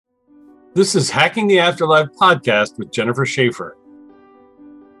This is Hacking the Afterlife podcast with Jennifer Schaefer.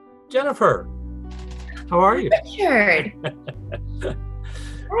 Jennifer, how are you? Richard.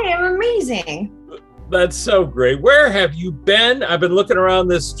 I am amazing. That's so great. Where have you been? I've been looking around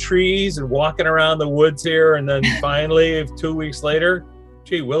this trees and walking around the woods here, and then finally, 2 weeks later,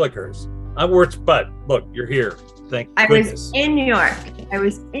 gee willikers. But look, you're here. Thank goodness. I was in New York. I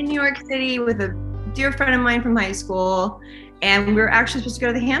was in New York City with a dear friend of mine from high school, and we were actually supposed to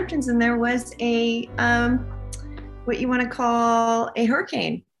go to the Hamptons, and there was a what you want to call a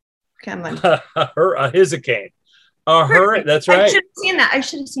hurricane coming. A hurricane. That's right. I should have seen that. I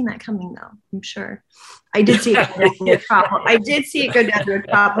should have seen that coming, though. I'm sure. I did see it go down to a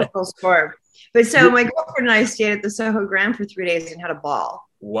tropical storm. But so my girlfriend and I stayed at the Soho Grand for 3 days and had a ball.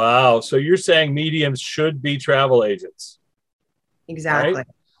 Wow. So you're saying mediums should be Exactly. Right?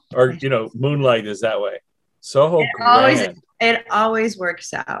 Or, Moonlight is that way. Soho Grand. It always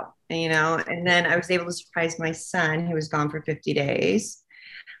works out, and then I was able to surprise my son, who was gone for 50 days.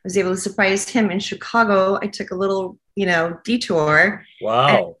 I was able to surprise him in Chicago. I took a little, detour.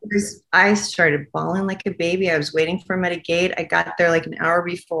 Wow. I started bawling like a baby. I was waiting for him at a gate. I got there like an hour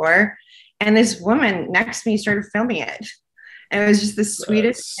before, and this woman next to me started filming it. And it was just the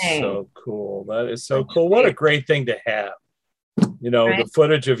sweetest thing. So cool. That is so cool. What a great thing to have. Right? The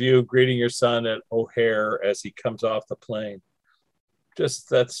footage of you greeting your son at O'Hare as he comes off the plane.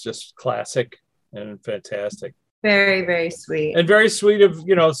 That's just classic and fantastic. Very, very sweet. And very sweet of,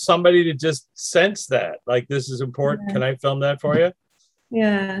 somebody to just sense that. Like, this is important. Yeah. Can I film that for you?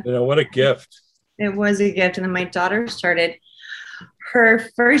 Yeah. What a gift. It was a gift. And then my daughter started her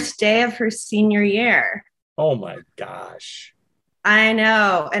first day of her senior year. Oh, my gosh. I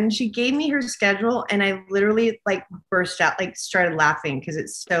know. And she gave me her schedule, and I literally burst out, started laughing because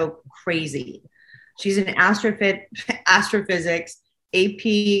it's so crazy. She's in astrophysics,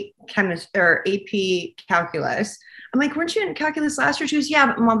 AP chemistry, or AP calculus. I'm like, weren't you in calculus last year? She goes, yeah,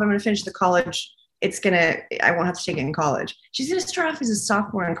 but Mom, I'm going to finish the college. I won't have to take it in college. She's going to start off as a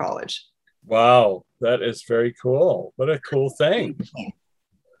sophomore in college. Wow. That is very cool. What a cool thing.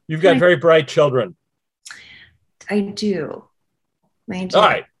 You've got very bright children. I do. All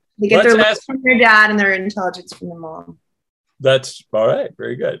right. They get their looks from their dad and their intelligence from the mom. That's all right.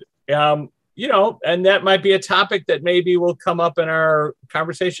 Very good. And that might be a topic that maybe will come up in our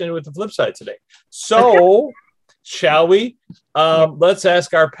conversation with the flip side today. So, shall we? Let's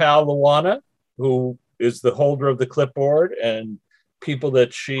ask our pal Luana, who is the holder of the clipboard and people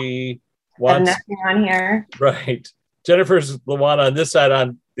that she wants. Nothing on here. Right. Jennifer's Luana on this side.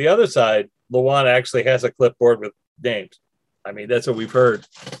 On the other side, Luana actually has a clipboard with names. I mean, that's what we've heard.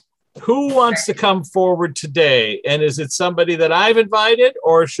 Who wants to come forward today? And is it somebody that I've invited,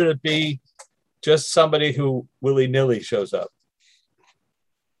 or should it be just somebody who willy-nilly shows up?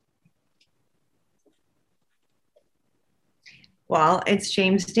 Well, it's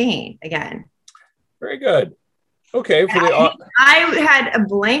James Dean again. Very good. Okay. I had a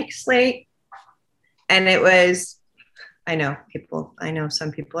blank slate, and it was, I know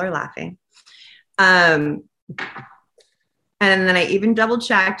some people are laughing. And then I even double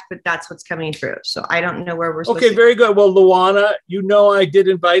checked, but that's what's coming through. So I don't know where we're supposed to. Okay, very good. Well, Luana, I did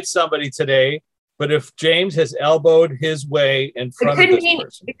invite somebody today, but if James has elbowed his way in front of this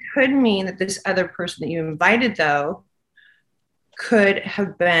person. It could mean that this other person that you invited, though, could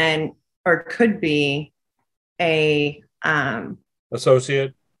have been or could be a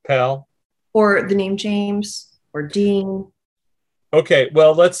associate, pal. Or the name James or Dean. Okay,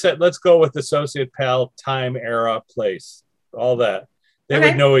 well, let's go with associate, pal, time, era, place. All that. They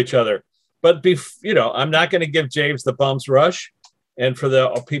would know each other. But, I'm not going to give James the bumps rush. And for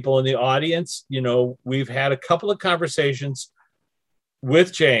the people in the audience, we've had a couple of conversations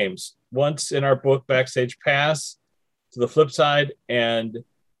with James, once in our book, Backstage Pass, to the flip side. And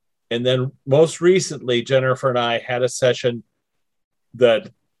then most recently, Jennifer and I had a session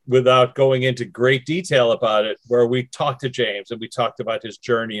that, without going into great detail about it, where we talked to James and we talked about his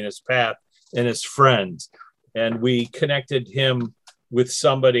journey and his path and his friends. And we connected him with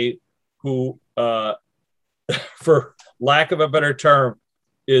somebody who, for lack of a better term,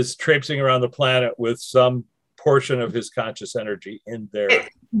 is traipsing around the planet with some portion of his conscious energy in there.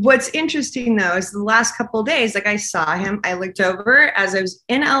 What's interesting, though, is the last couple of days, I saw him. I looked over as I was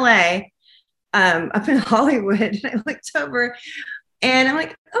in LA, up in Hollywood, and I looked over, and I'm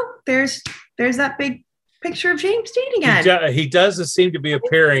like, oh, there's that big picture of James Dean again. He does seem to be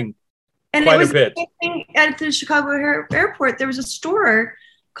appearing. And quite it was a bit. At the Chicago airport, there was a store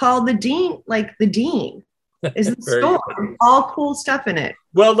called the Dean, the Dean is the store. All cool stuff in it.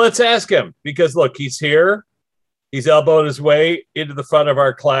 Well, let's ask him, because look, he's here. He's elbowed his way into the front of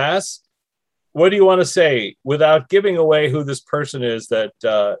our class. what do you want to say without giving away who this person is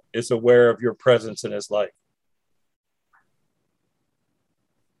that is aware of your presence in his life?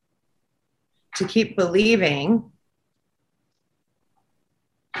 To keep believing.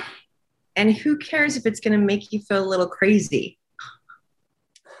 And who cares if it's going to make you feel a little crazy?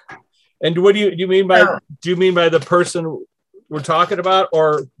 And what do you mean by, do you mean by the person we're talking about,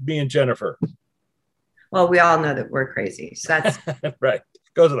 or me and Jennifer? Well, we all know that we're crazy. So that's right.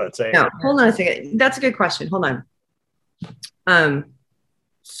 Goes without saying. No, hold on a second. That's a good question. Hold on.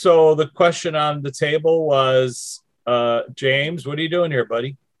 So the question on the table was, James, what are you doing here,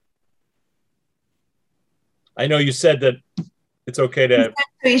 buddy? I know you said that it's okay to.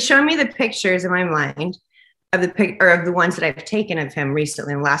 He's showing me the pictures in my mind of the ones that I've taken of him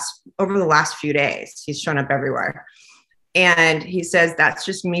recently over the last few days. He's shown up everywhere. And he says, that's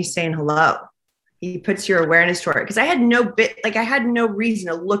just me saying hello. He puts your awareness toward it. Because I had no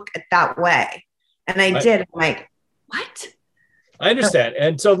reason to look at that way. And I did. I'm like, what? I understand.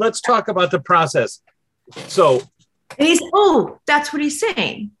 And so let's talk about the process. So. And that's what he's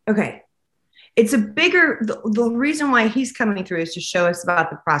saying. Okay. It's the reason why he's coming through is to show us about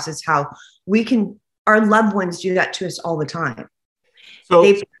the process, how our loved ones do that to us all the time. So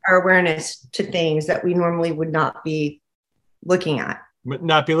they put our awareness to things that we normally would not be looking at.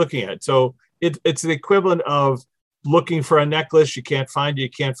 So it's the equivalent of looking for a necklace. You can't find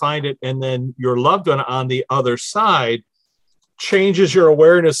it. And then your loved one on the other side changes your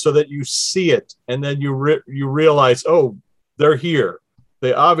awareness so that you see it. And then you realize, oh, they're here.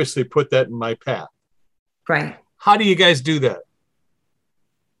 They obviously put that in my path. Right. How do you guys do that?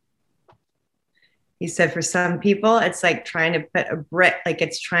 He said for some people, it's like trying to put a brick, like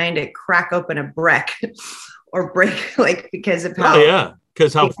it's trying to crack open a brick or break, like because of how.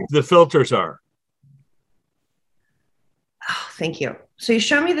 Because how the filters are. Oh, thank you. So you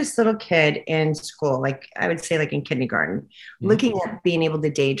showed me this little kid in school, like I would say like in kindergarten, looking at being able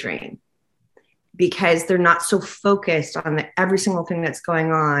to daydream. Because they're not so focused on every single thing that's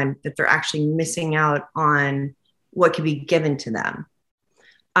going on that they're actually missing out on what could be given to them.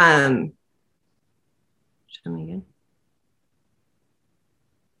 Show me again.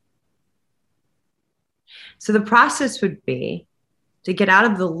 So the process would be to get out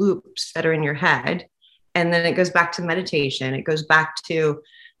of the loops that are in your head. And then it goes back to meditation. It goes back to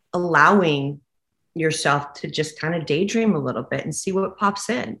allowing yourself to just kind of daydream a little bit and see what pops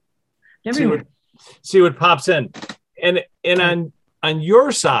in. See what pops in. And on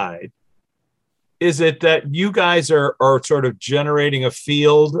your side, is it that you guys are sort of generating a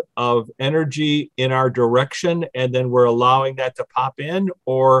field of energy in our direction and then we're allowing that to pop in?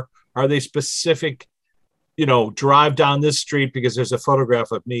 Or are they specific, drive down this street because there's a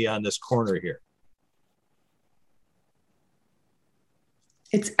photograph of me on this corner here?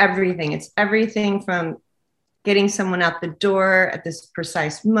 It's everything. It's everything from getting someone out the door at this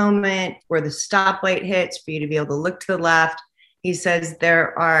precise moment where the stoplight hits for you to be able to look to the left. He says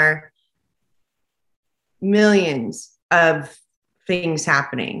there are millions of things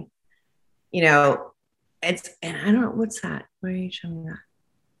happening. And I don't know, what's that? Where are you showing that?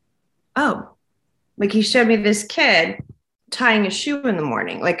 Oh, like he showed me this kid tying a shoe in the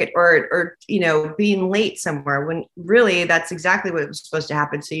morning, or being late somewhere when really that's exactly what was supposed to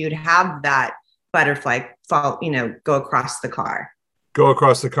happen. So you'd have that butterfly fall, go across the car.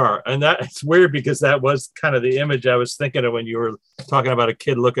 And it's weird because that was kind of the image I was thinking of when you were talking about a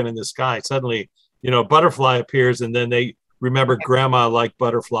kid looking in the sky. Suddenly, butterfly appears and then they remember grandma liked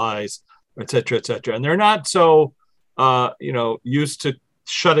butterflies, et cetera, et cetera. And they're not so, used to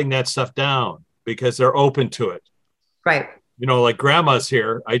shutting that stuff down because they're open to it. Right. Like grandma's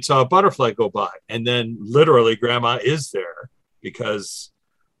here. I saw a butterfly go by and then literally grandma is there because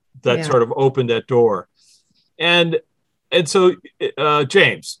that sort of opened that door. And so,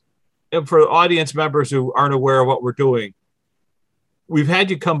 James, and for audience members who aren't aware of what we're doing, we've had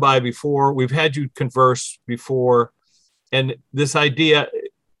you come by before, we've had you converse before, and this idea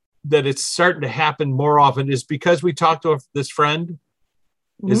that it's starting to happen more often is because we talked to this friend.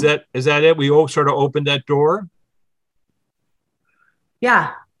 Mm-hmm. Is that it? We all sort of opened that door?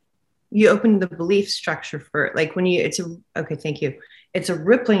 Yeah. You open the belief structure for like when you, okay, thank you. It's a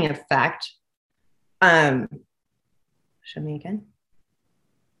rippling effect. Show me again.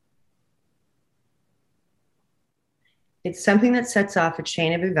 It's something that sets off a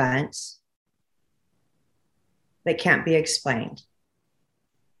chain of events that can't be explained.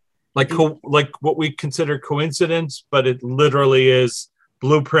 Like what we consider coincidence, but it literally is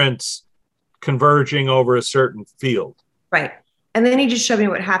blueprints converging over a certain field. Right. And then he just showed me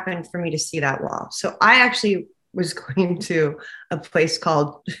what happened for me to see that wall. So I actually was going to a place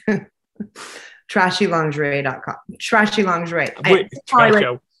called Trashylingerie.com. Trashy lingerie. Wait,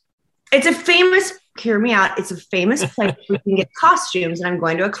 It's a famous, hear me out. It's a famous place where you can get costumes, and I'm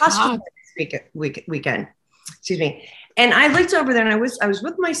going to a costume weekend. Excuse me. And I looked over there, and I was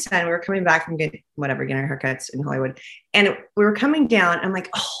with my son. We were coming back from getting our haircuts in Hollywood. And we were coming down. I'm like,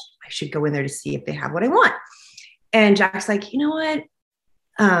 oh, I should go in there to see if they have what I want. And Jack's like, you know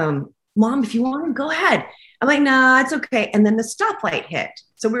what? Mom, if you want to, go ahead. I'm like, nah, it's okay. And then the stoplight hit.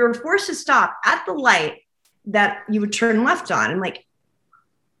 So we were forced to stop at the light that you would turn left on. I'm like,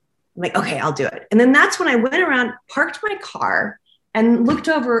 okay, I'll do it. And then that's when I went around, parked my car, and looked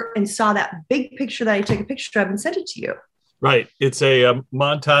over and saw that big picture that I took a picture of and sent it to you. Right. It's a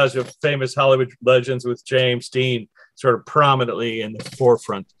montage of famous Hollywood legends with James Dean sort of prominently in the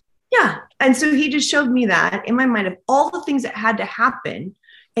forefront. Yeah. And so he just showed me that in my mind of all the things that had to happen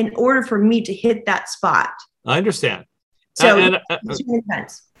in order for me to hit that spot. I understand. So and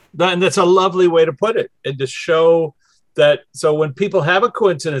that's a lovely way to put it, and to show that. So when people have a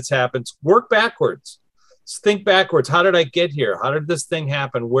coincidence happens, work backwards. Think backwards. How did I get here? How did this thing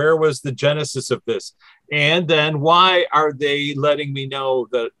happen? Where was the genesis of this? And then why are they letting me know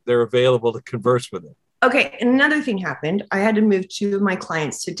that they're available to converse with it? Okay. Another thing happened. I had to move two of my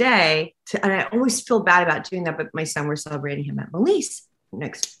clients today, and I always feel bad about doing that. But my son, we're celebrating him at Melise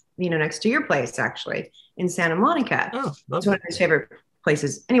next to your place, actually, in Santa Monica. Oh, it's one of his favorite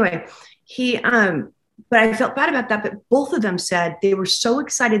places. Anyway, but I felt bad about that. But both of them said they were so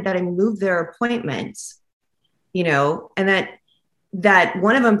excited that I moved their appointments, and that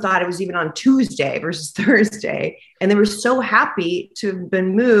one of them thought it was even on Tuesday versus Thursday. And they were so happy to have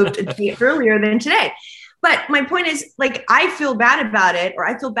been moved a day earlier than today. But my point is, like, I feel bad about it, or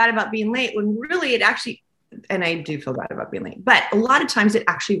I feel bad about being late, when really it actually, and I do feel bad about being late, but a lot of times it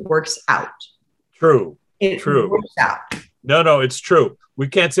actually works out. True. True. Works out. No, it's true. We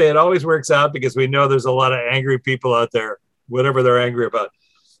can't say it always works out, because we know there's a lot of angry people out there, whatever they're angry about.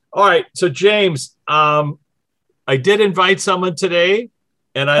 All right. So James, I did invite someone today,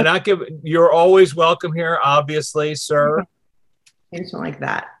 and you're always welcome here, obviously, sir. I just don't like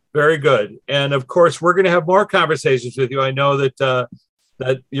that. Very good. And of course, we're going to have more conversations with you. I know that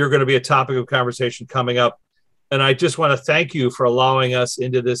you're going to be a topic of conversation coming up. And I just want to thank you for allowing us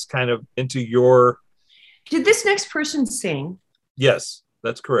into your. Did this next person sing? Yes,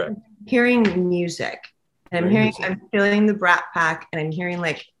 that's correct. I'm hearing music. And I'm feeling the Brat Pack, and I'm hearing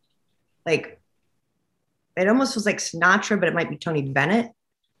like, it almost feels like Sinatra, but it might be Tony Bennett.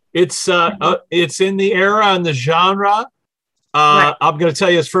 It's in the era and the genre. Right. I'm going to tell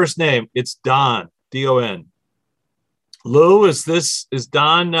you his first name. It's Don, D-O-N. Lou, is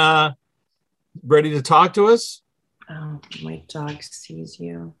Don ready to talk to us? Oh, my dog sees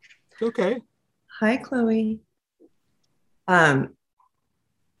you. Okay. Hi, Chloe.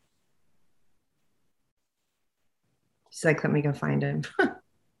 She's like, let me go find him.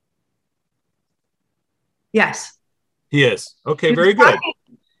 Yes. He is. Okay, very good.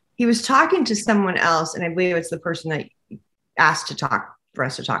 He was talking to someone else, and I believe it's the person that asked for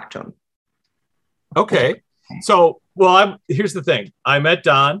us to talk to him. Okay. So, here's the thing. I met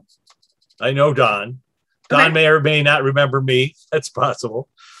Don. I know Don. Don may or may not remember me. That's possible.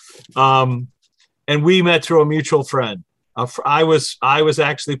 And we met through a mutual friend. I was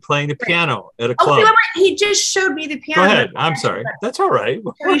actually playing the piano at a club. He just showed me the piano. Go ahead. I'm sorry. That's all right.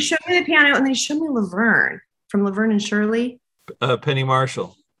 So he showed me the piano, and then he showed me Laverne from Laverne and Shirley. Penny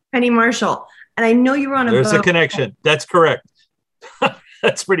Marshall. Penny Marshall. And I know you were on a boat. There's a connection. That's correct.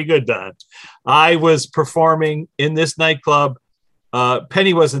 That's pretty good, Don. I was performing in this nightclub.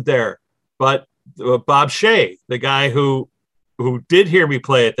 Penny wasn't there, but Bob Shea, the guy who did hear me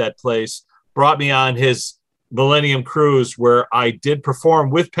play at that place, brought me on his Millennium Cruise, where I did perform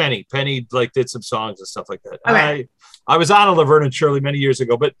with Penny. Penny did some songs and stuff like that. Okay. I was on a Laverne and Shirley many years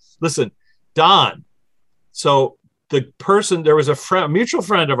ago, but listen, Don. So there was a mutual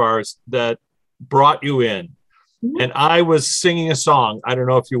friend of ours that brought you in, mm-hmm. and I was singing a song. I don't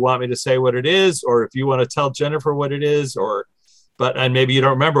know if you want me to say what it is, or if you want to tell Jennifer what it is, and maybe you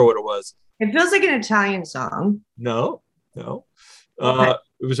don't remember what it was. It feels like an Italian song. No. Okay.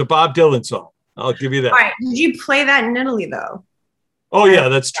 It was a Bob Dylan song. I'll give you that. All right. Did you play that in Italy, though? Oh, yeah,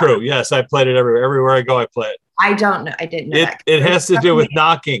 that's true. Yes, I played it everywhere. Everywhere I go, I play it. I don't know. I didn't know that. It has to do with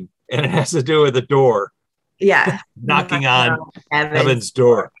knocking, and it has to do with the door. Yeah. Knocking on Heaven's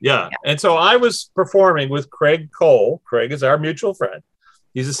door. Yeah. And so I was performing with Craig Cole. Craig is our mutual friend.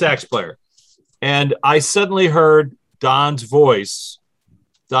 He's a sax player. And I suddenly heard Don's voice.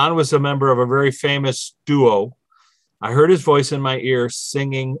 Don was a member of a very famous duo. I heard his voice in my ear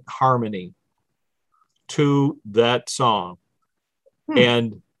singing harmony to that song.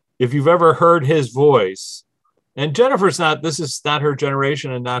 And if you've ever heard his voice, and Jennifer's not, this is not her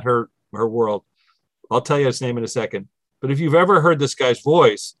generation and not her world. I'll tell you his name in a second. But if you've ever heard this guy's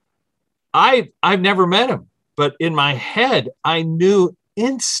voice, I've never met him, but in my head, I knew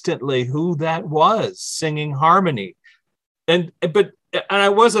instantly who that was singing harmony. And I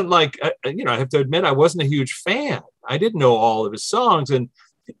wasn't like, I have to admit, I wasn't a huge fan. I didn't know all of his songs. And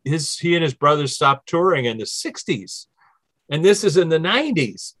he and his brothers stopped touring in the 60s. And this is in the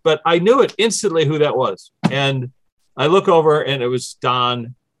 90s. But I knew it instantly who that was. And I look over and it was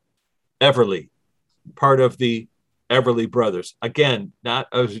Don Everly, part of the Everly Brothers. Again, not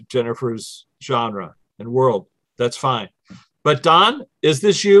of Jennifer's genre and world. That's fine. But Don, is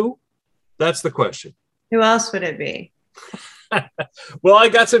this you? That's the question. Who else would it be? Well, I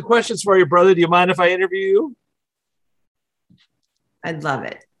got some questions for you, brother. Do you mind if I interview you? I'd love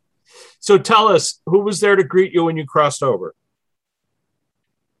it. So tell us, who was there to greet you when you crossed over?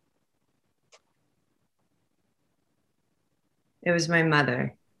 It was my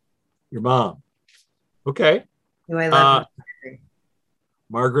mother. Your mom. Okay. Who I love.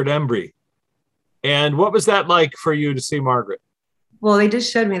 Margaret Embry. And what was that like for you to see Margaret? Well, they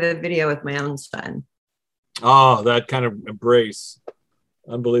just showed me the video with my own son. Oh, that kind of embrace.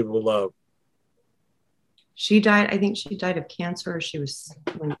 Unbelievable love. She died. I think she died of cancer.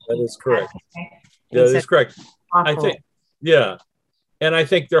 That is correct. Yeah, that is correct. Awful. I think, yeah. And I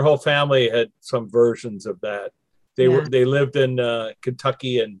think their whole family had some versions of that. They lived in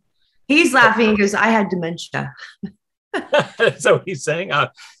Kentucky, and he's laughing because I had dementia. So he's saying,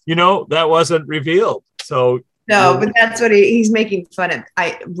 that wasn't revealed. So no, but that's what he's making fun of.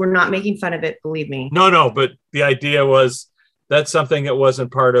 We're not making fun of it, believe me. No, but the idea was that's something that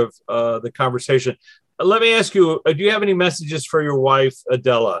wasn't part of the conversation. Let me ask you, do you have any messages for your wife,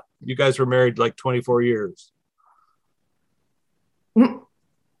 Adela? You guys were married like 24 years.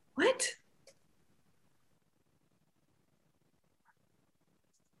 What?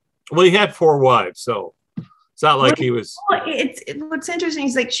 Well, he had 4 wives, so it's not like he was. What's interesting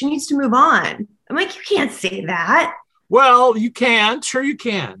is like, she needs to move on. I'm like, you can't say that. Well, you can. Sure you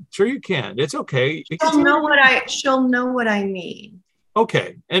can. It's okay. She'll know what I mean.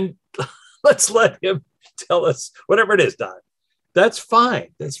 Okay. And let's let him tell us whatever it is, Don. That's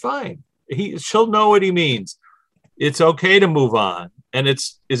fine. She'll know what he means. It's okay to move on. And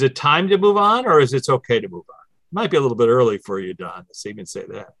is it time to move on, or is it okay to move on? Might be a little bit early for you, Don, to even say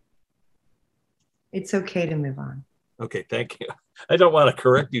that. It's okay to move on. Okay, thank you. I don't want to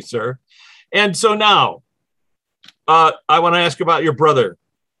correct you, sir. And so now, I want to ask about your brother,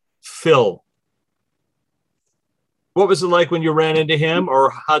 Phil. What was it like when you ran into him,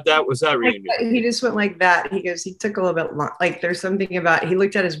 or was that reunion? He just went like that. He goes, he took a little bit long. Like there's something about, he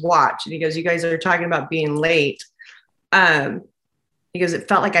looked at his watch and he goes, you guys are talking about being late. He goes, it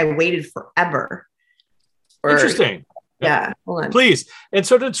felt like I waited forever. Interesting. Yeah, hold on. Please. And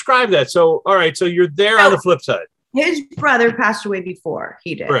so to describe that. So, all right. So you're there on the flip side. His brother passed away before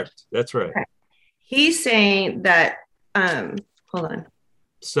he did. Correct. That's right. Okay. He's saying that, hold on.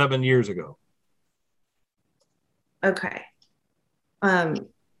 7 years ago. Okay. Hold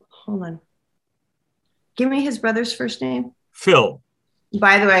on. Give me his brother's first name. Phil.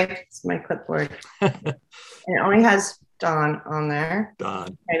 By the way, it's my clipboard. And it only has Don on there.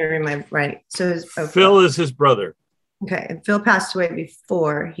 Don. Right. So Phil is his brother. Okay. And Phil passed away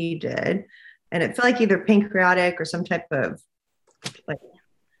before he did. And it felt like either pancreatic or some type of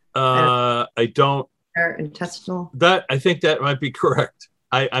intestinal. I think that might be correct.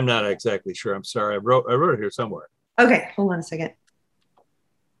 I'm not exactly sure. I'm sorry. I wrote it here somewhere. Okay, hold on a second.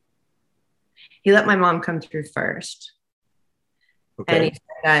 He let my mom come through first. Okay. And he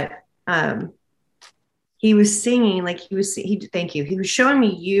said that he was singing, like thank you. He was showing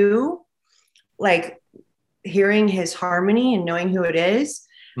me you, like hearing his harmony and knowing who it is.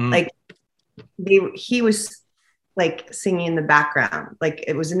 Like he was like singing in the background. Like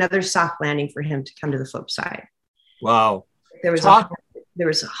it was another soft landing for him to come to the flip side. Wow. There was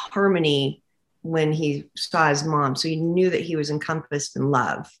a harmony when he saw his mom. So he knew that he was encompassed in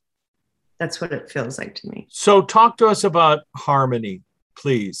love. That's what it feels like to me. So talk to us about harmony,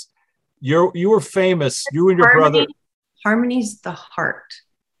 please. You were famous. You and your brother. Harmony's the heart.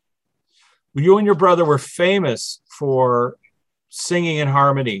 You and your brother were famous for singing in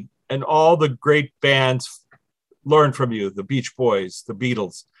harmony, and all the great bands learned from you, the Beach Boys, the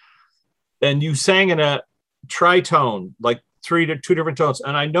Beatles. And you sang in a tritone, like two different tones.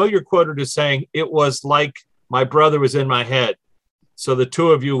 And I know you're quoted as saying, it was like my brother was in my head. So the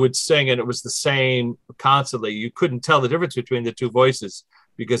two of you would sing and it was the same constantly. You couldn't tell the difference between the two voices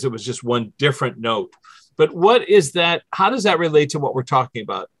because it was just one different note. But what is that? How does that relate to what we're talking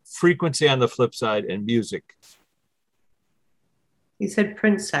about? Frequency on the flip side and music. You said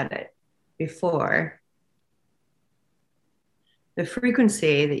Prince said it before. The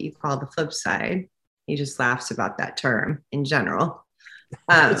frequency that you call the flip side, he just laughs about that term in general.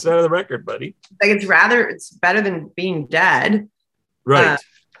 It's out of the record, buddy. Like it's better than being dead. Right.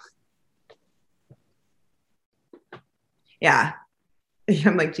 Yeah.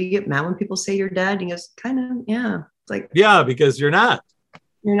 I'm like, do you get mad when people say you're dead? He goes, kind of, yeah. It's like, yeah, because you're not.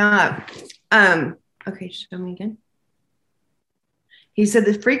 You're not. Okay, show me again. He said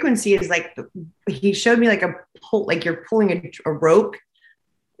the frequency is like, he showed me like a pull, like you're pulling a rope,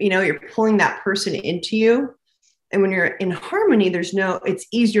 you're pulling that person into you. And when you're in harmony, it's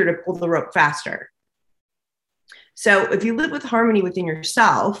easier to pull the rope faster. So if you live with harmony within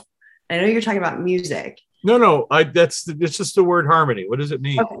yourself, I know you're talking about music. No, it's just the word harmony. What does it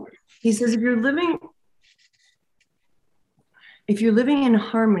mean? Okay. He says, if you're living in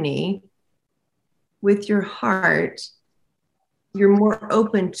harmony with your heart, you're more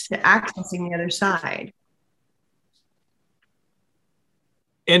open to accessing the other side.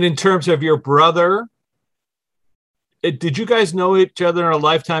 And in terms of your brother, did you guys know each other in a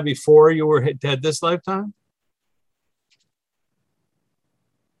lifetime before you had this lifetime?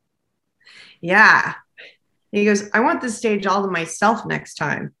 Yeah. He goes, I want this stage all to myself next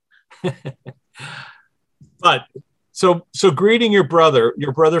time. But so greeting your brother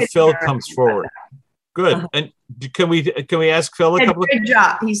Phil comes forward. Good. Uh-huh. And can we ask Phil a couple of good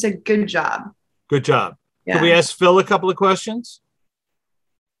job? He said, good job. Good job. Yeah. Can we ask Phil a couple of questions?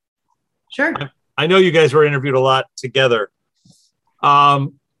 Sure. I know you guys were interviewed a lot together.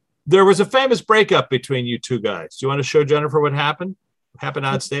 There was a famous breakup between you two guys. Do you want to show Jennifer what happened? What happened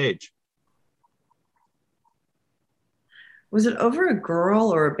on stage? Was it over a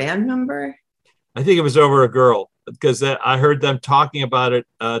girl or a band member? I think it was over a girl because I heard them talking about it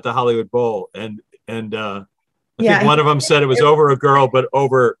at the Hollywood Bowl. And I think one of them said it was over a girl, but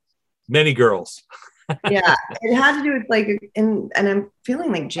over many girls. Yeah, it had to do with and I'm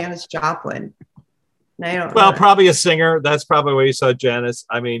feeling like Janis Joplin. And I don't know. Probably a singer. That's probably where you saw Janis.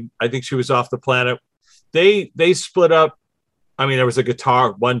 I mean, I think she was off the planet. They split up. I mean, there was a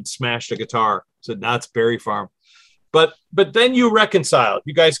guitar. One smashed a guitar. So Knott's Berry Farm. But then you reconciled.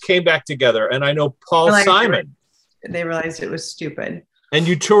 You guys came back together. And I know Paul Simon. They realized it was stupid. And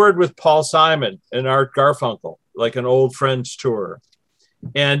you toured with Paul Simon and Art Garfunkel, like an old friends tour.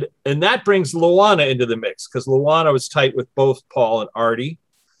 And that brings Luana into the mix because Luana was tight with both Paul and Artie.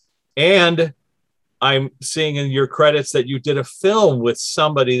 And I'm seeing in your credits that you did a film with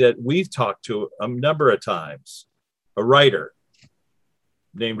somebody that we've talked to a number of times, a writer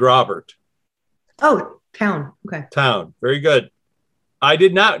named Robert. Oh, Town. Okay. Town. Very good. I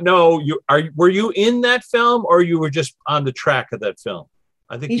did not know were you in that film or you were just on the track of that film?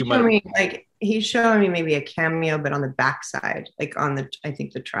 I think he's showing me maybe a cameo, but on the backside, like on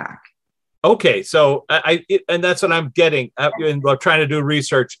the track. Okay, so and that's what I'm getting. And I'm trying to do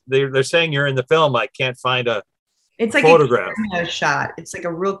research. They're saying you're in the film. I can't find it's like photograph. A cameo shot. It's like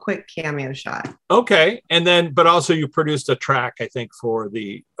a real quick cameo shot. Okay, and then but also you produced a track, I think, for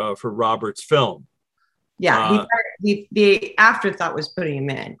for Robert's film. Yeah, the afterthought was putting him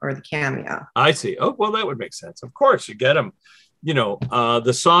in, or the cameo. I see. Oh, well, that would make sense. Of course, you get him.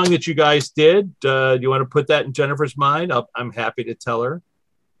 The song that you guys did, do you want to put that in Jennifer's mind? I'm happy to tell her.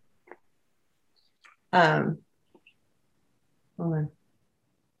 Hold on.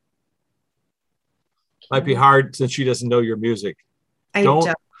 Might be hard since she doesn't know your music. I don't.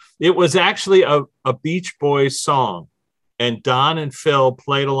 It was actually a Beach Boys song, and Don and Phil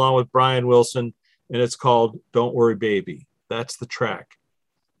played along with Brian Wilson, and it's called Don't Worry Baby. That's the track.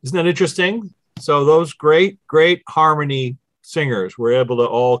 Isn't that interesting? So those great harmony singers were able to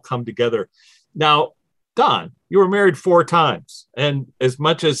all come together. Now, Don, you were married 4 times. And as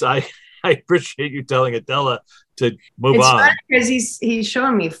much as I appreciate you telling Adela to move on. Because he's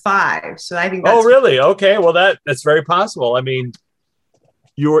showing me 5. So I think that's... Oh, really? Okay. Well, that's very possible. I mean,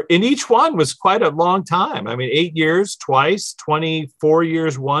 you were in each one was quite a long time. I mean, 8 years twice, 24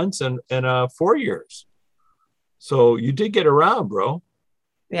 years once, and 4 years. So you did get around, bro.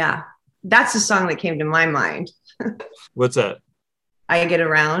 Yeah. That's the song that came to my mind. What's that? I Get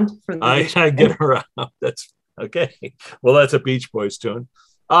Around. I Get Around. That's okay. Well, that's a Beach Boys tune.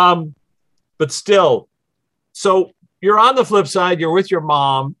 But still, so you're on the flip side, you're with your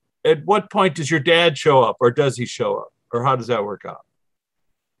mom. At what point does your dad show up, or does he show up, or how does that work out?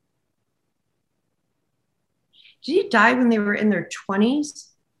 Did he die when they were in their 20s?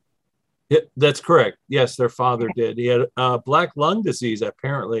 Yeah, that's correct. Yes, their father did. He had black lung disease,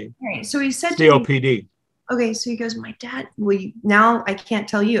 apparently. Right. So he said COPD. okay, so he goes, my dad, now I can't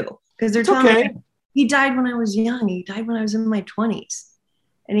tell you because they're It's telling okay. me he died when I was young. He died when I was in my 20s.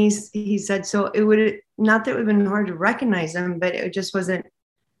 And he said, so it would, not that it would have been hard to recognize him, but it just wasn't,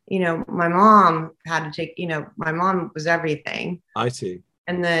 my mom had to take, my mom was everything. I see.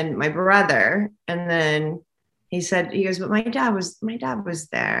 And then my brother, and then he goes, but my dad was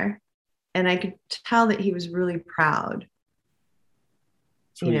there. And I could tell that he was really proud,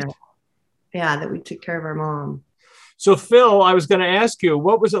 Sweet. Yeah, that we took care of our mom. So Phil, I was going to ask you,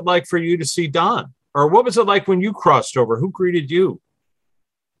 what was it like for you to see Don? Or what was it like when you crossed over? Who greeted you?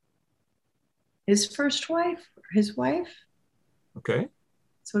 His first wife, his wife. Okay.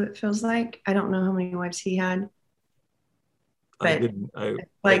 That's what it feels like. I don't know how many wives he had. But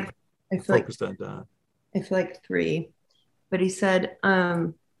I focused on Don. I feel like 3. But he said,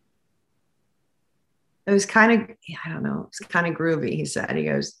 it was kind of, I don't know, it's kind of groovy. He said, he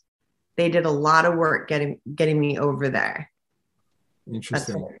goes, they did a lot of work getting me over there.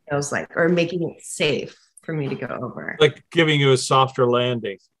 Interesting. That's what it feels like, or making it safe for me to go over. Like giving you a softer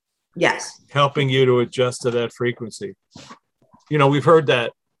landing. Yes. Helping you to adjust to that frequency. We've heard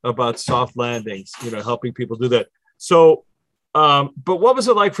that about soft landings, helping people do that. So, but what was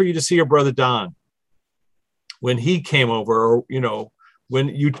it like for you to see your brother Don when he came over, or, when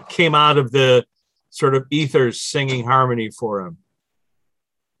you came out of the sort of ethers singing harmony for him?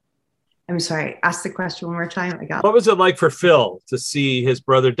 I'm sorry. Ask the question one more time. What was it like for Phil to see his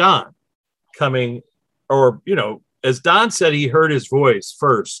brother Don coming, or, as Don said, he heard his voice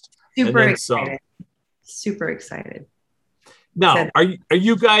first. Super excited. Super excited. Now, are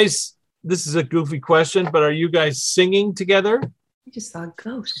you guys, this is a goofy question, but are you guys singing together? I just saw a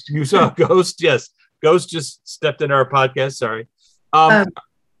ghost. You saw a ghost? Yes. Ghost just stepped into our podcast. Sorry. Are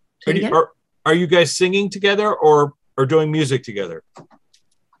you guys singing together or doing music together?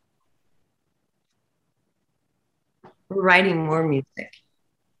 We're writing more music.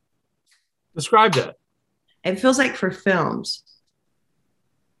 Describe that. It feels like for films.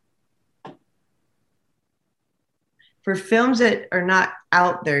 For films that are not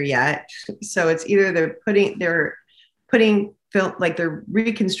out there yet. So it's either they're putting film, like they're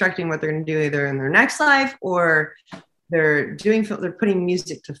reconstructing what they're going to do either in their next life, or they're putting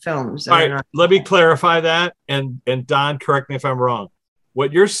music to films. All right, let me clarify that. And Don, correct me if I'm wrong.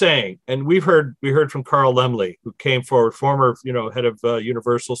 What you're saying, and we heard from Carl Laemmle, who came forward, former, head of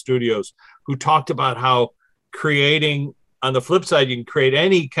Universal Studios, who talked about how creating, on the flip side, you can create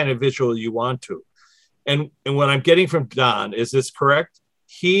any kind of visual you want to. And what I'm getting from Don, is this correct?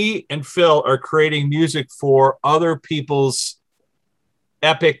 He and Phil are creating music for other people's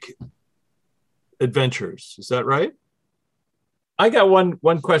epic adventures. Is that right? I got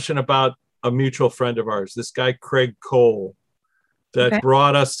one question about a mutual friend of ours, this guy, Craig Cole, that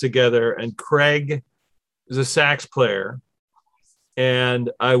brought us together. And Craig is a sax player. And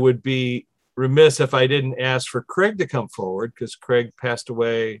I would be remiss if I didn't ask for Craig to come forward, because Craig passed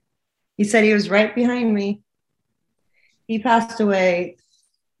away. He said he was right behind me. He passed away.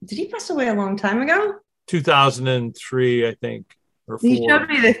 Did he pass away a long time ago? 2003, I think. Or 4. He showed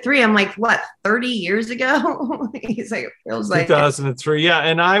me the 3. I'm like, what, 30 years ago? He's like, it feels like 2003. Yeah.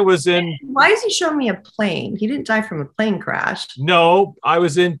 And I was in. Why is he showing me a plane? He didn't die from a plane crash. No, I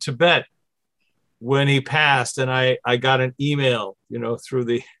was in Tibet when he passed, and I got an email, through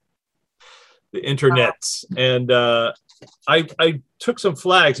the internets. And I took some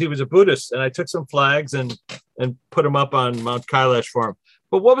flags. He was a Buddhist, and I took some flags and put them up on Mount Kailash for him.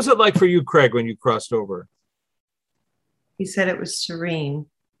 But what was it like for you, Craig, when you crossed over? He said it was serene.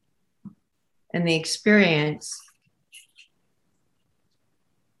 And the experience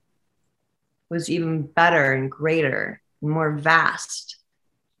was even better and greater and more vast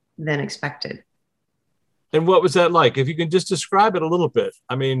than expected. And what was that like? If you can just describe it a little bit.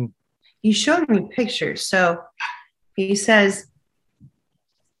 I mean, he showed me pictures. So he says,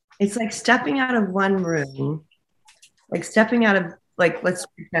 it's like stepping out of one room, like stepping out of, like, let's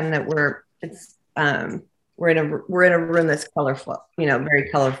pretend that we're in a room that's colorful, very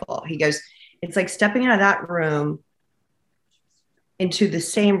colorful. He goes, it's like stepping out of that room into the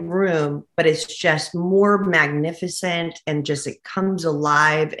same room, but it's just more magnificent, and just, it comes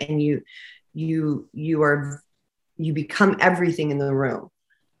alive, and you become everything in the room.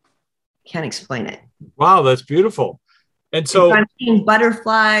 Can't explain it. Wow, that's beautiful. And so I'm seeing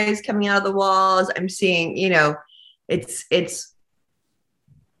butterflies coming out of the walls. I'm seeing, it's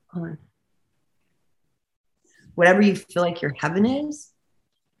hold on. Whatever you feel like your heaven is.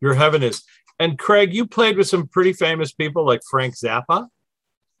 Your heaven is. And Craig, you played with some pretty famous people like Frank Zappa.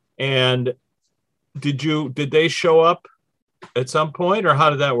 And did they show up at some point, or how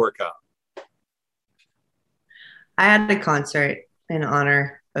did that work out? I had a concert in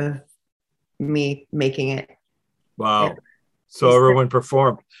honor of me making it. Wow. So everyone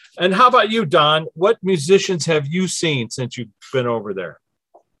performed. And how about you, Don? What musicians have you seen since you've been over there?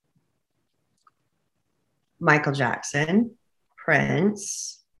 Michael Jackson,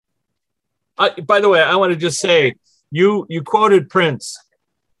 Prince. By the way, I want to just say, you quoted Prince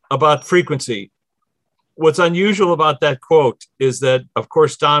about frequency. What's unusual about that quote is that, of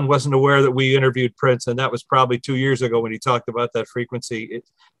course, Don wasn't aware that we interviewed Prince, and that was probably 2 years ago when he talked about that frequency,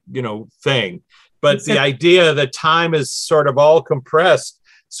 thing. But the idea that time is sort of all compressed.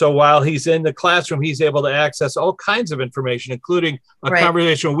 So while he's in the classroom, he's able to access all kinds of information, including a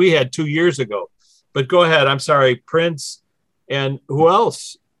conversation we had 2 years ago. But go ahead. I'm sorry, Prince. And who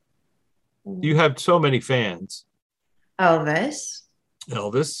else? You have so many fans. Elvis.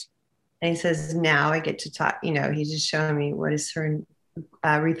 And he says, now I get to talk, he's just showing me what is her,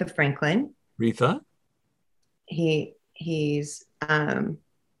 Aretha Franklin. Aretha? He's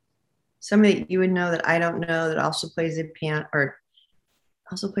somebody that you would know that I don't know that also plays the piano,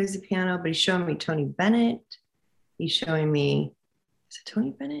 but he's showing me Tony Bennett. He's showing me, is it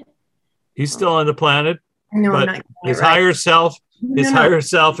Tony Bennett? He's still on the planet. I know, but I'm not his higher self, higher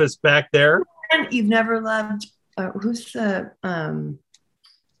self is back there. You've never loved, who's the,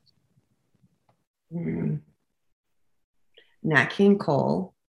 Nat King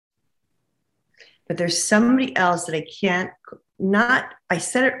Cole, but there's somebody else that I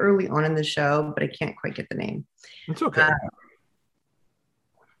said it early on in the show, but I can't quite get the name. It's okay.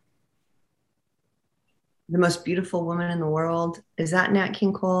 The most beautiful woman in the world. Is that Nat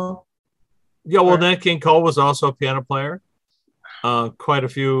King Cole? Yeah, well, Nat King Cole was also a piano player. Quite a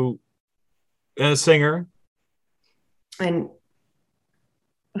few, and a singer. And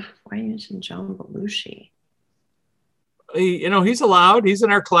why you mentioned John Belushi? He's allowed. He's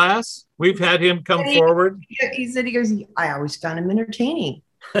in our class. We've had him come forward. He said, he goes, I always found him entertaining.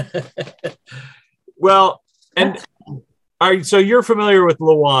 Well, and so you're familiar with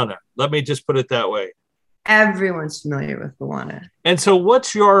Luana. Let me just put it that way. Everyone's familiar with Luana. And so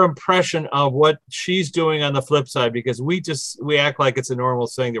what's your impression of what she's doing on the flip side? Because we act like it's a normal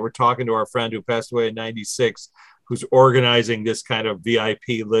thing that we're talking to our friend who passed away in 96, who's organizing this kind of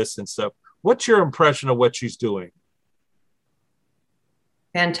VIP list and stuff. What's your impression of what she's doing?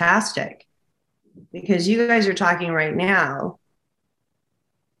 Fantastic. Because you guys are talking right now,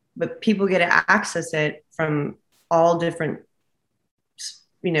 but people get to access it from all different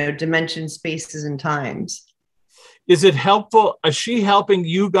dimensions, spaces, and times. Is it helpful? Is she helping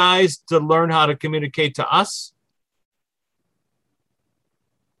you guys to learn how to communicate to us?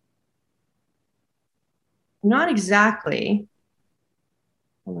 Not exactly.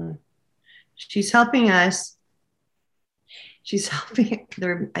 Hold on. She's helping us. I think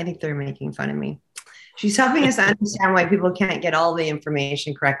they're making fun of me. She's helping us understand why people can't get all the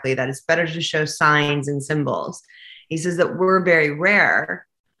information correctly, that it's better to show signs and symbols. He says that we're very rare,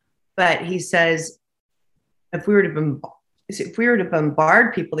 but he says if we were to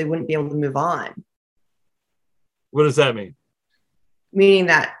bombard people, they wouldn't be able to move on. What does that mean? Meaning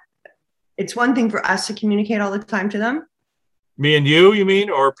that it's one thing for us to communicate all the time to them. Me and you mean,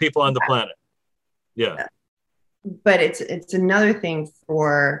 or people on the planet? Yeah. But it's another thing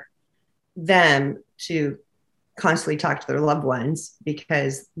for them to constantly talk to their loved ones,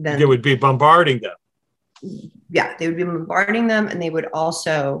 because then they would be bombarding them. Yeah, they would be bombarding them, and they would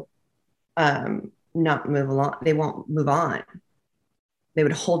also not move along. They won't move on. They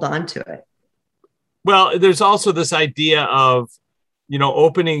would hold on to it. Well, there's also this idea of,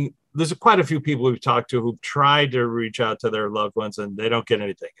 opening. There's quite a few people we've talked to who've tried to reach out to their loved ones and they don't get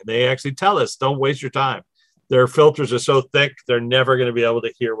anything. And they actually tell us, don't waste your time. Their filters are so thick, they're never going to be able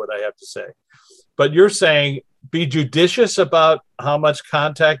to hear what I have to say. But you're saying be judicious about how much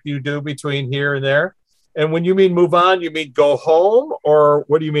contact you do between here and there. And when you mean move on, you mean go home, or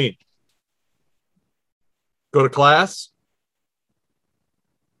what do you mean? Go to class?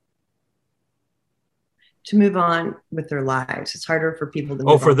 To move on with their lives. It's harder for people to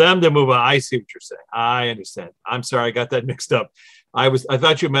move on. For them to move on. I see what you're saying. I understand. I'm sorry, I got that mixed up. I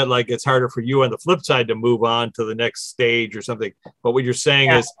thought you meant like it's harder for you on the flip side to move on to the next stage or something. But what you're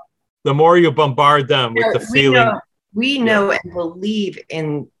saying is the more you bombard them with the feeling. We know and believe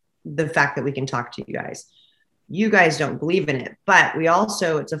in the fact that we can talk to you guys. You guys don't believe in it, but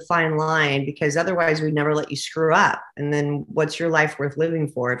it's a fine line, because otherwise we'd never let you screw up. And then what's your life worth living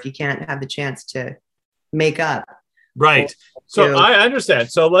for if you can't have the chance to make up? Right. So I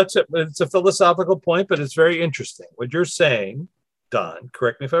understand. So it's a philosophical point, but it's very interesting. What you're saying, Don,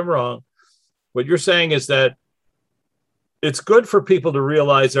 correct me if I'm wrong. What you're saying is that it's good for people to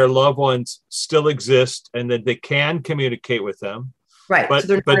realize their loved ones still exist and that they can communicate with them. Right.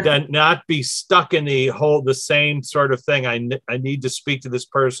 But then not be stuck in the same sort of thing. I need to speak to this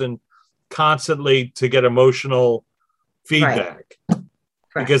person constantly to get emotional feedback. Right.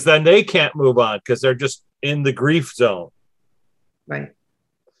 Because then they can't move on because they're just in the grief zone. Right.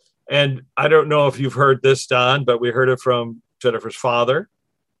 And I don't know if you've heard this, Don, but we heard it from Jennifer's father,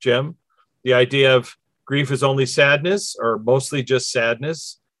 Jim. The idea of grief is only sadness, or mostly just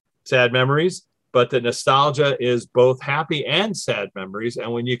sadness, sad memories, but that nostalgia is both happy and sad memories.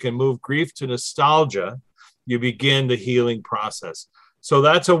 And when you can move grief to nostalgia, you begin the healing process. So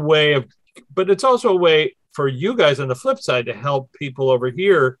that's a way of, but it's also a way for you guys on the flip side to help people over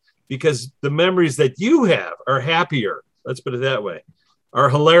here, because the memories that you have are happier. Let's put it that way, are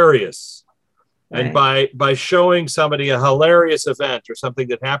hilarious. Right. And by showing somebody a hilarious event or something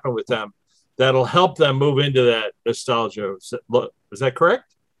that happened with them, that'll help them move into that nostalgia. Is that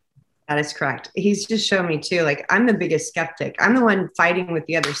correct? That is correct. He's just shown me too, like, I'm the biggest skeptic. I'm the one fighting with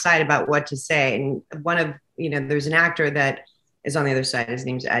the other side about what to say. And there's an actor that is on the other side. His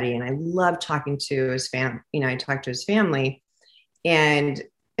name's Eddie. And I love talking to his I talked to his family, and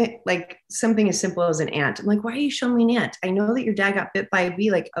like something as simple as an ant. I'm like, why are you showing me an ant? I know that your dad got bit by a bee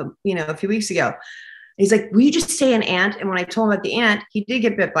a few weeks ago. He's like, will you just say an ant? And when I told him about the ant, he did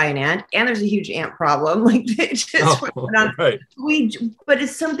get bit by an ant, and there's a huge ant problem. Like, it just went on. Right. But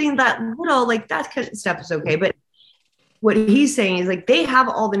it's something that little, like, that kind of stuff is okay. But what he's saying is, like, they have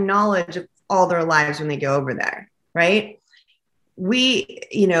all the knowledge of all their lives when they go over there, right? We,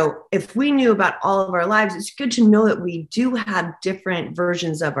 if we knew about all of our lives, it's good to know that we do have different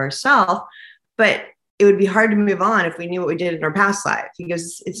versions of ourselves, but it would be hard to move on if we knew what we did in our past life,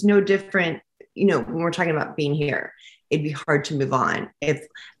 because it's no different. When we're talking about being here, it'd be hard to move on. If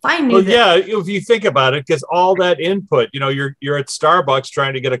I knew if you think about it, because all that input, you're at Starbucks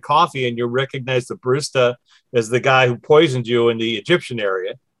trying to get a coffee and you recognize the barista as the guy who poisoned you in the Egyptian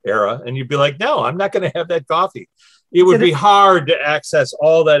era. And you'd be like, no, I'm not going to have that coffee. It would be hard to access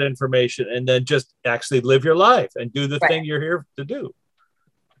all that information and then just actually live your life and do the thing you're here to do.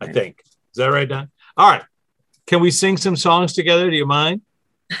 I think. Is that right, Don? All right. Can we sing some songs together? Do you mind?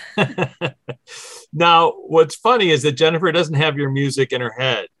 Now, what's funny is that Jennifer doesn't have your music in her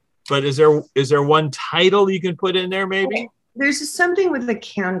head, but is there one title you can put in there maybe? Okay. There's something with a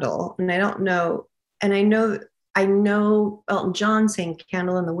candle, and I don't know, and I know Elton John saying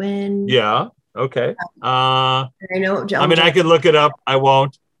 "Candle in the Wind." Yeah. Okay. I know. I could look it up. I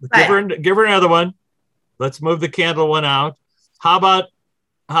won't. Give her another one. Let's move the candle one out. How about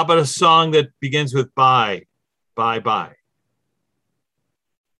a song that begins with "Bye, bye, bye"?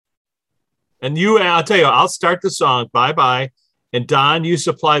 And I'll tell you, I'll start the song, bye, bye. And Don, you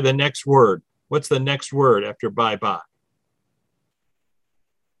supply the next word. What's the next word after bye, bye?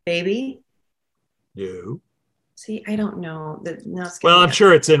 Baby. You. See, I don't know. Well, I'm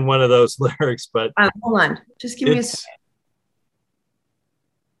sure it's in one of those lyrics, but. Hold on. Just give me a second.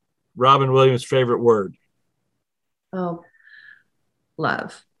 Robin Williams' favorite word. Oh,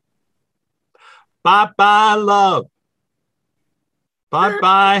 love. Bye, bye, love.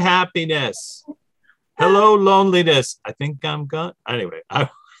 Bye-bye, happiness. Hello, loneliness. I think I'm gone. Anyway. I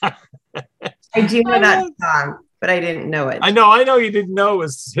do know that song, but I didn't know it. I know you didn't know it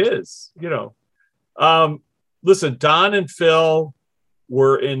was his, Listen, Don and Phil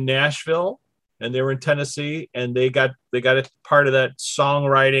were in Nashville, and they were in Tennessee, and they got a part of that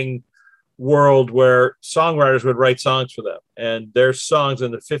songwriting world where songwriters would write songs for them. And their songs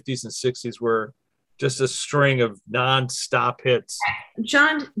in the 50s and 60s were just a string of non-stop hits.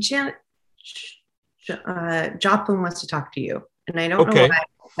 Joplin wants to talk to you, and I don't know why.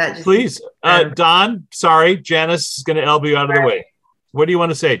 That just please, Don. Sorry, Janice is going to elbow you out of the way. What do you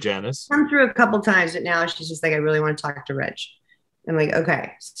want to say, Janice? Come through a couple times, but now she's just like, I really want to talk to Rich. I'm like,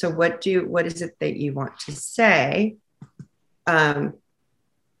 okay, so what is it that you want to say?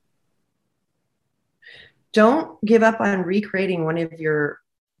 Don't give up on recreating one of your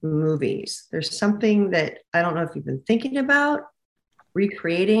movies. There's something that I don't know if you've been thinking about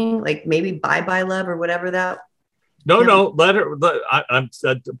recreating, like maybe Bye Bye Love or whatever that. No, let her.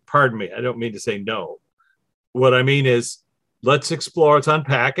 Pardon me. I don't mean to say no. What I mean is, let's explore. Let's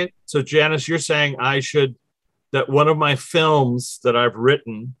unpack it. So, Janice, you're saying that one of my films that I've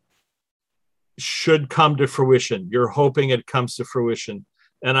written should come to fruition. You're hoping it comes to fruition,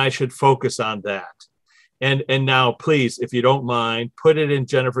 and I should focus on that. And now, please, if you don't mind, put it in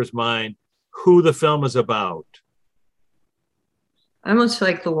Jennifer's mind who the film is about. I almost feel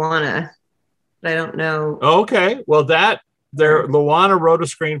like Luana, but I don't know. Okay, well, that Luana wrote a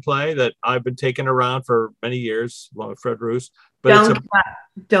screenplay that I've been taking around for many years, along with Fred Roos. But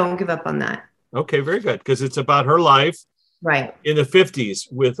don't give up on that. Okay, very good, because it's about her life right in the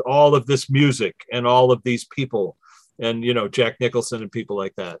 50s with all of this music and all of these people, and Jack Nicholson and people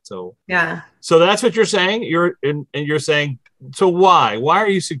like that. So yeah. So that's what you're saying. You're saying, so why are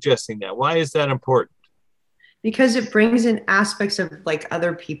you suggesting that? Why is that important? Because it brings in aspects of like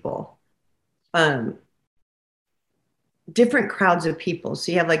other people, different crowds of people.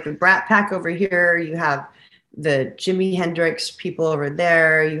 So you have like the Brat Pack over here, you have the Jimi Hendrix people over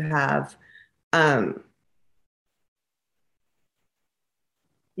there, you have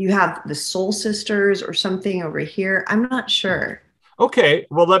the Soul Sisters or something over here. I'm not sure. Okay,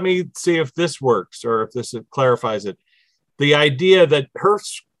 well, let me see if this works or if this clarifies it. The idea that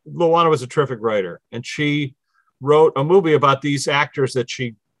Luana was a terrific writer, and she wrote a movie about these actors that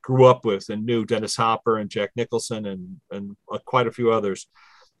she grew up with and knew, Dennis Hopper and Jack Nicholson and quite a few others,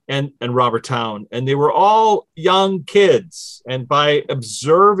 and Robert Towne. And they were all young kids. And by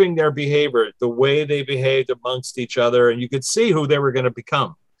observing their behavior, the way they behaved amongst each other, and you could see who they were going to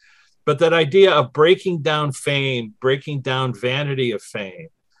become. But that idea of breaking down fame, breaking down vanity of fame,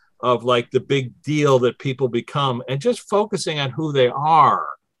 of like the big deal that people become, and just focusing on who they are.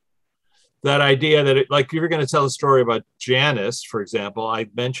 That idea that, like, you were going to tell a story about Janice, for example. I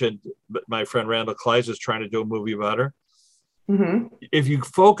mentioned my friend Randall Kleiser is trying to do a movie about her. Mm-hmm. If you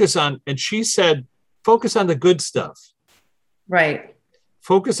focus on, and she said, focus on the good stuff. Right.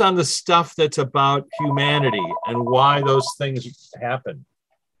 Focus on the stuff that's about humanity and why those things happen.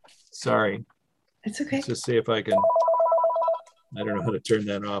 Sorry. It's okay. Let's just see if I can. I don't know how to turn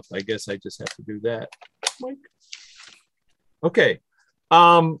that off. I guess I just have to do that. Okay.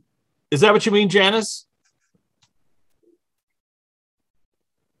 Is that what you mean, Janice?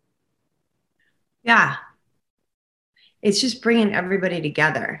 Yeah. It's just bringing everybody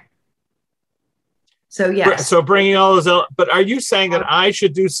together. So, yes. So bringing all those, but are you saying that I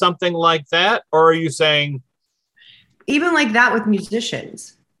should do something like that? Or are you saying? Even like that with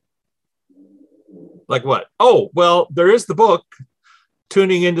musicians. Like what? Oh, well, there is the book,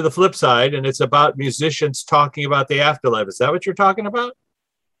 Tuning Into the Flip Side, and it's about musicians talking about the afterlife. Is that what you're talking about?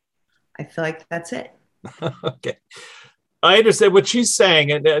 I feel like that's it. Okay. I understand what she's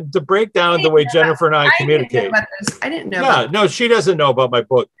saying, and to break down the way Jennifer and I communicate. I didn't know. Yeah, no, she doesn't know about my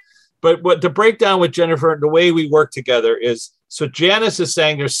book. But what to break down with Jennifer, the way we work together is, so Janice is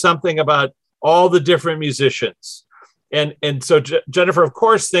saying there's something about all the different musicians. And so Jennifer, of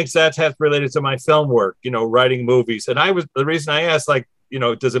course, thinks that's related to my film work, writing movies. And the reason I asked, like,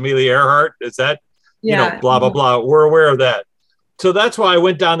 does Amelia Earhart, is that, blah, blah, blah. We're aware of that. So that's why I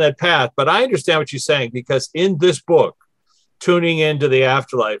went down that path. But I understand what she's saying, because in this book, Tuning Into the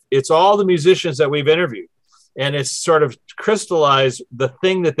Afterlife, it's all the musicians that we've interviewed. And it's sort of crystallized the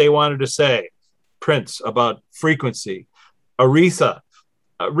thing that they wanted to say. Prince, about frequency. Aretha,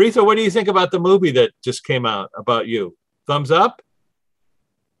 what do you think about the movie that just came out about you? Thumbs up?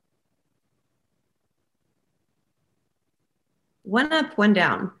 One up, one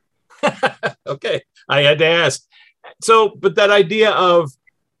down. Okay, I had to ask. So, but that idea of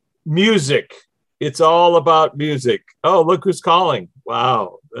music, it's all about music. Oh, look who's calling.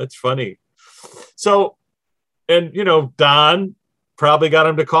 Wow, that's funny. So, and Don probably got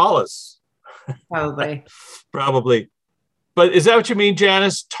him to call us. Probably. Probably. But is that what you mean,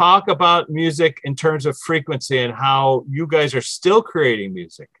 Janice? Talk about music in terms of frequency and how you guys are still creating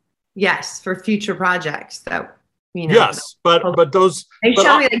music. Yes, for future projects, though. Yes, but those. They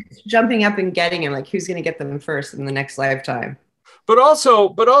show me like jumping up and getting them, like who's going to get them first in the next lifetime. But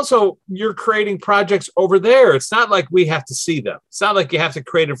also, you're creating projects over there. It's not like we have to see them. It's not like you have to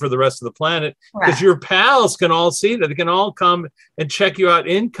create it for the rest of the planet, because your pals can all see that. They can all come and check you out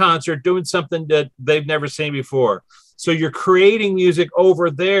in concert doing something that they've never seen before. So you're creating music over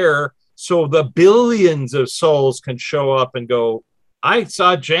there so the billions of souls can show up and go, I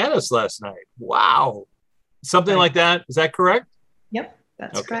saw Janice last night. Wow. Something like that. Is that correct? Yep,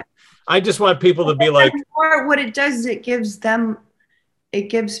 that's correct. I just want people to be like. What it does is it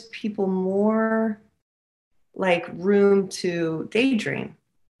gives people more like room to daydream.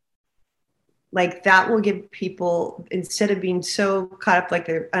 Like that will give people, instead of being so caught up like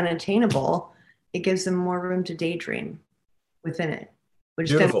they're unattainable, it gives them more room to daydream within it, which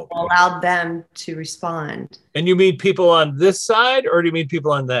Beautiful. then will allow them to respond. And you mean people on this side, or do you mean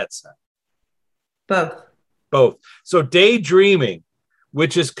people on that side? Both. So daydreaming,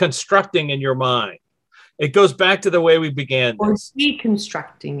 which is constructing in your mind. It goes back to the way we began this. Or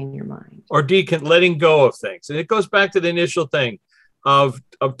deconstructing in your mind. Or letting go of things. And it goes back to the initial thing of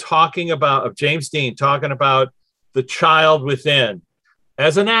talking about, of James Dean talking about the child within.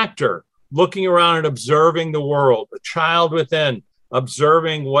 As an actor, looking around and observing the world, the child within,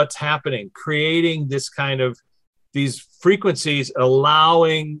 observing what's happening, creating this kind of these frequencies,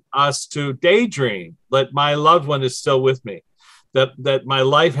 allowing us to daydream that my loved one is still with me, that my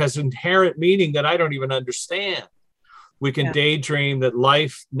life has inherent meaning that I don't even understand. We can daydream that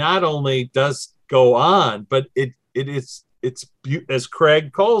life not only does go on, but it's as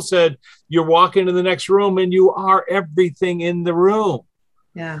Craig Cole said, you walk into the next room and you are everything in the room.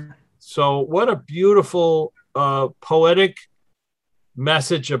 Yeah. So what a beautiful poetic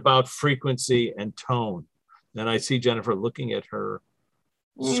message about frequency and tone. And I see Jennifer looking at her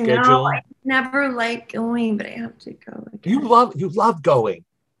schedule. No, I never like going, but I have to go again. You love going.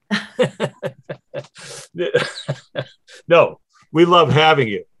 No, we love having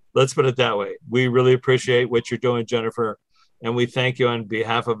you. Let's put it that way. We really appreciate what you're doing, Jennifer. And we thank you on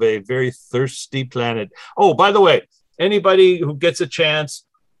behalf of a very thirsty planet. Oh, by the way, anybody who gets a chance,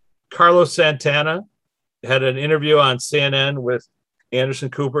 Carlos Santana had an interview on CNN with Anderson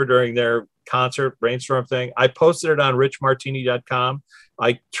Cooper during their concert brainstorm thing. I posted it on richmartini.com.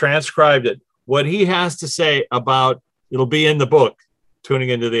 I transcribed it. What he has to say about, it'll be in the book, Tuning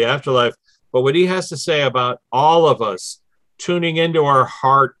into the Afterlife, but what he has to say about all of us tuning into our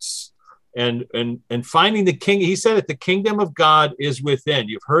hearts and finding the king. He said that the kingdom of God is within.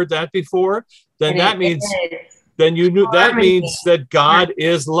 You've heard that before? Then that means that means that God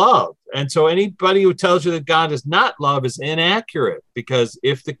is love. And so anybody who tells you that God is not love is inaccurate, because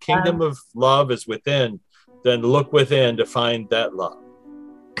if the kingdom of love is within, then look within to find that love.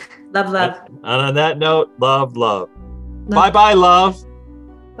 Love. And on that note, love. Bye-bye, love.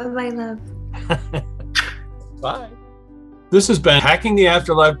 Bye-bye, love. Bye. This has been Hacking the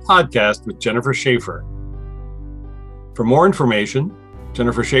Afterlife podcast with Jennifer Shaffer. For more information,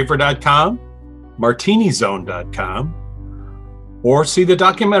 jennifershaffer.com, martinizone.com, or see the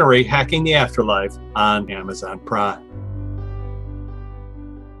documentary Hacking the Afterlife on Amazon Prime.